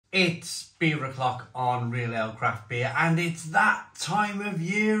It's beer o'clock on Real Ale Craft Beer, and it's that time of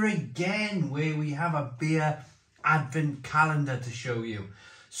year again where we have a beer advent calendar to show you.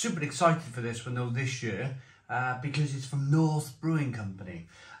 Super excited for this one though this year because it's from North Brewing Company.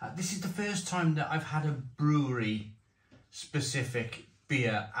 This is the first time that I've had a brewery specific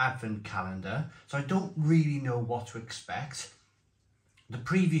beer advent calendar, so I don't really know what to expect. The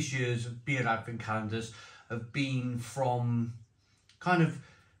previous years of beer advent calendars have been from kind of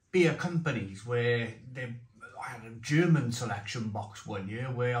beer companies where I had a German selection box one year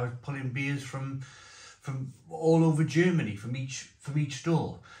where I was pulling beers from all over Germany from each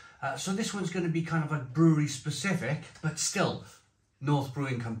store. So this one's going to be kind of a brewery specific, but still North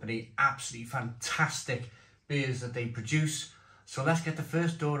Brewing Company, absolutely fantastic beers that they produce. So let's get the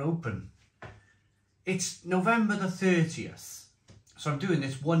first door open. It's November the 30th, so I'm doing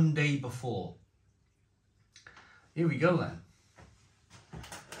this one day before. Here we go then.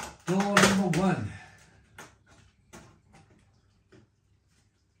 Door number one.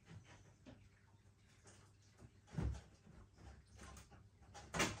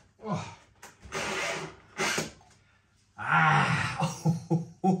 Oh.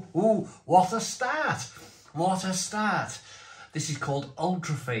 What a start! What a start! This is called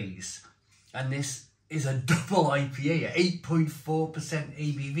Ultra Phase, and this is a double IPA at 8.4%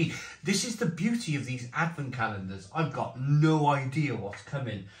 ABV. This is the beauty of these advent calendars. I've got no idea what's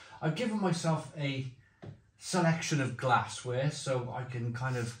coming. I've given myself a selection of glassware so I can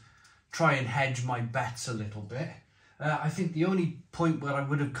kind of try and hedge my bets a little bit. I think the only point where I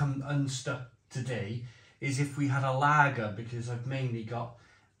would have come unstuck today is if we had a lager, because I've mainly got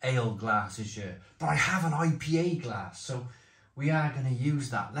ale glasses here. But I have an IPA glass, so we are going to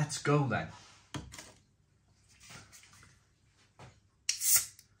use that. Let's go then.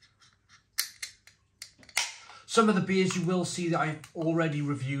 Some of the beers you will see that I've already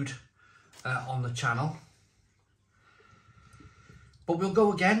reviewed on the channel. But we'll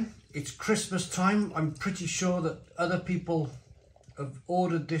go again. It's Christmas time. I'm pretty sure that other people have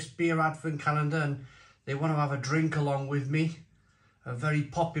ordered this beer advent calendar and they want to have a drink along with me. A very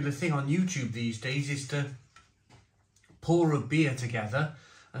popular thing on YouTube these days is to pour a beer together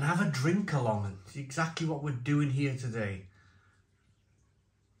and have a drink along. And it's exactly what we're doing here today.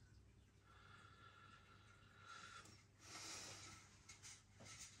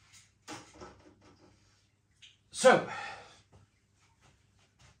 So,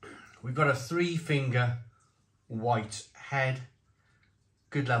 we've got a 3-finger white head,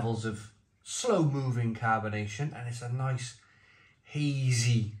 good levels of slow moving carbonation, and it's a nice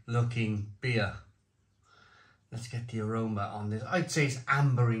hazy looking beer. Let's get the aroma on this. I'd say it's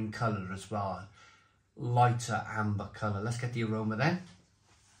amber in colour as well, lighter amber colour. Let's get the aroma then.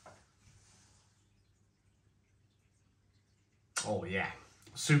 Oh yeah,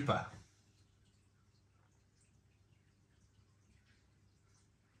 super.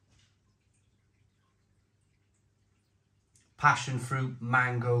 Passion fruit,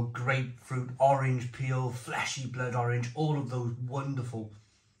 mango, grapefruit, orange peel, fleshy blood orange, all of those wonderful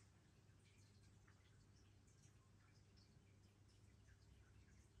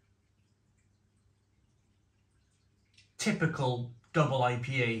typical double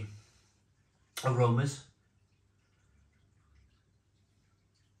IPA aromas.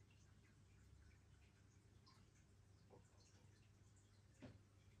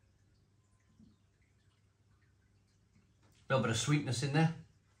 A little bit of sweetness in there.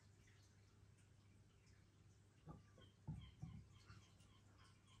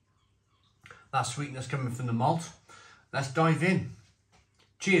 That sweetness coming from the malt. Let's dive in.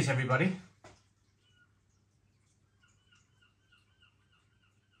 Cheers, everybody.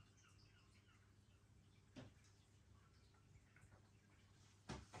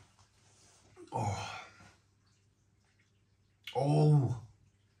 Oh.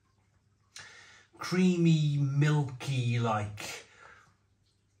 Creamy, milky, like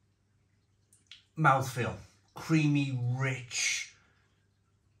mouthfeel. Creamy, rich,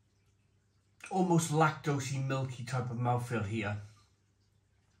 almost lactosey, milky type of mouthfeel here.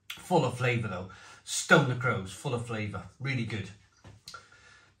 Full of flavour though. Stone the Crows, full of flavour. Really good.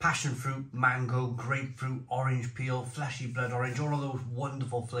 Passion fruit, mango, grapefruit, orange peel, fleshy blood orange. All of those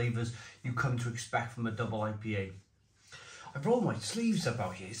wonderful flavours you come to expect from a double IPA. I've rolled my sleeves up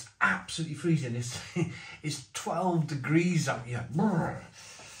out here. It's absolutely freezing. It's 12 degrees out here.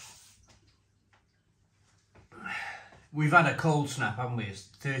 We've had a cold snap, haven't we? It's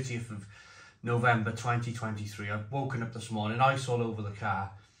 30th of November 2023. I've woken up this morning, ice all over the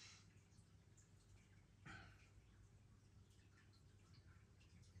car.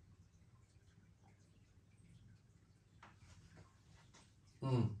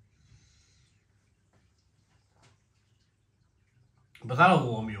 but that'll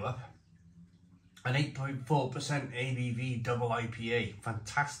warm you up. An 8.4% ABV double IPA,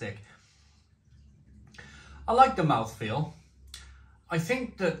 fantastic. I like the mouthfeel. I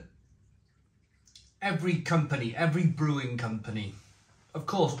think that every company, every brewing company, of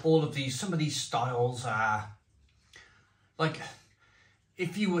course, some of these styles are, like,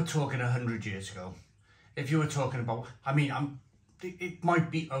 if you were talking 100 years ago, if you were talking about, I mean, it might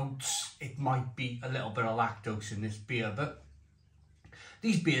be oats, it might be a little bit of lactose in this beer, but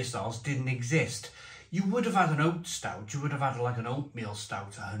these beer styles didn't exist. You would have had an oat stout, you would have had like an oatmeal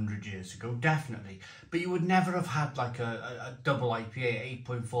stout 100 years ago, definitely. But you would never have had like a double IPA,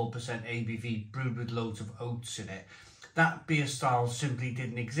 8.4% ABV, brewed with loads of oats in it. That beer style simply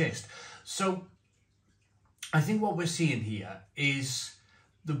didn't exist. So I think what we're seeing here is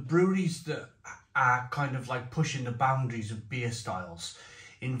the breweries that are kind of like pushing the boundaries of beer styles,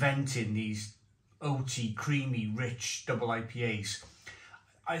 inventing these oaty, creamy, rich double IPAs.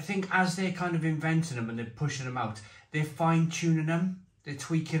 I think as they're kind of inventing them and they're pushing them out, they're fine-tuning them, they're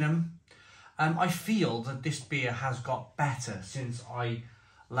tweaking them. I feel that this beer has got better since I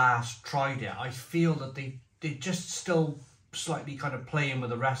last tried it. I feel that they're just still slightly kind of playing with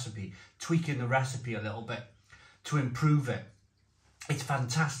the recipe, tweaking the recipe a little bit to improve it. It's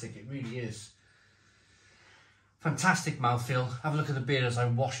fantastic, it really is. Fantastic mouthfeel. Have a look at the beer as I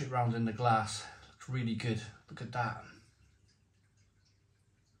wash it round in the glass. Looks really good. Look at that.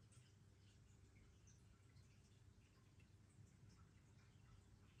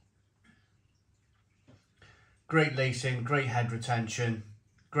 Great lacing, great head retention,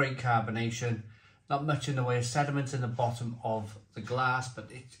 great carbonation. Not much in the way of sediment in the bottom of the glass, but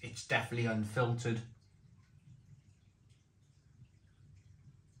it's definitely unfiltered.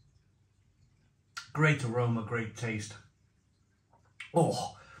 Great aroma, great taste.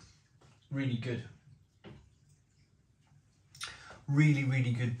 Oh, really good. Really,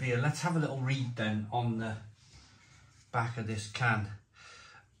 really good beer. Let's have a little read then on the back of this can.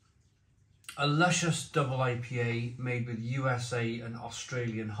 A luscious double IPA made with USA and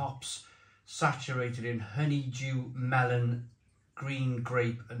Australian hops, saturated in honeydew, melon, green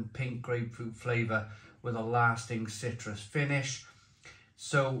grape and pink grapefruit flavour with a lasting citrus finish.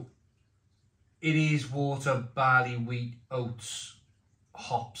 So it is water, barley, wheat, oats,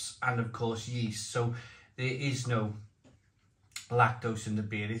 hops and of course yeast. So there is no lactose in the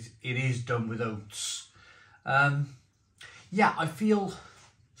beer. It is done with oats. Yeah, I feel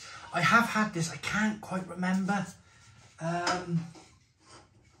I have had this, I can't quite remember. I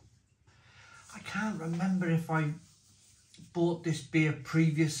can't remember if I bought this beer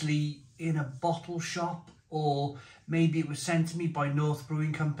previously in a bottle shop, or maybe it was sent to me by North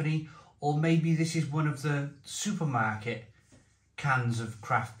Brewing Company, or maybe this is one of the supermarket cans of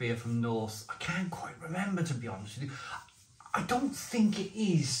craft beer from North. I can't quite remember, to be honest with you. I don't think it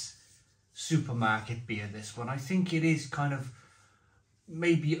is supermarket beer, this one. I think it is kind of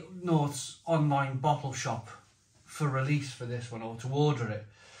maybe North's online bottle shop for release for this one, or to order it.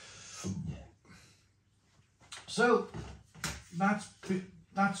 So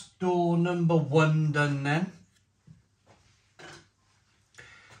that's door number 1 done then.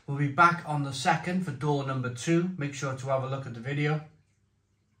 We'll be back on the second for door number 2. Make sure to have a look at the video.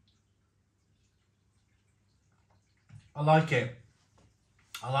 I like it.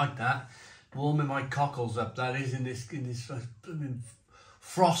 I like that. Warming my cockles up. That is in this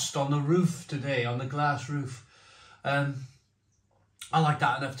frost on the roof today, on the glass roof. I like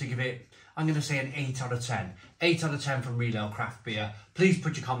that enough to give it, I'm going to say an 8 out of 10. 8 out of 10 from Real Ale Craft Beer. Please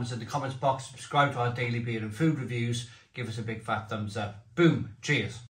put your comments in the comments box, subscribe to our daily beer and food reviews, give us a big fat thumbs up. Boom, cheers.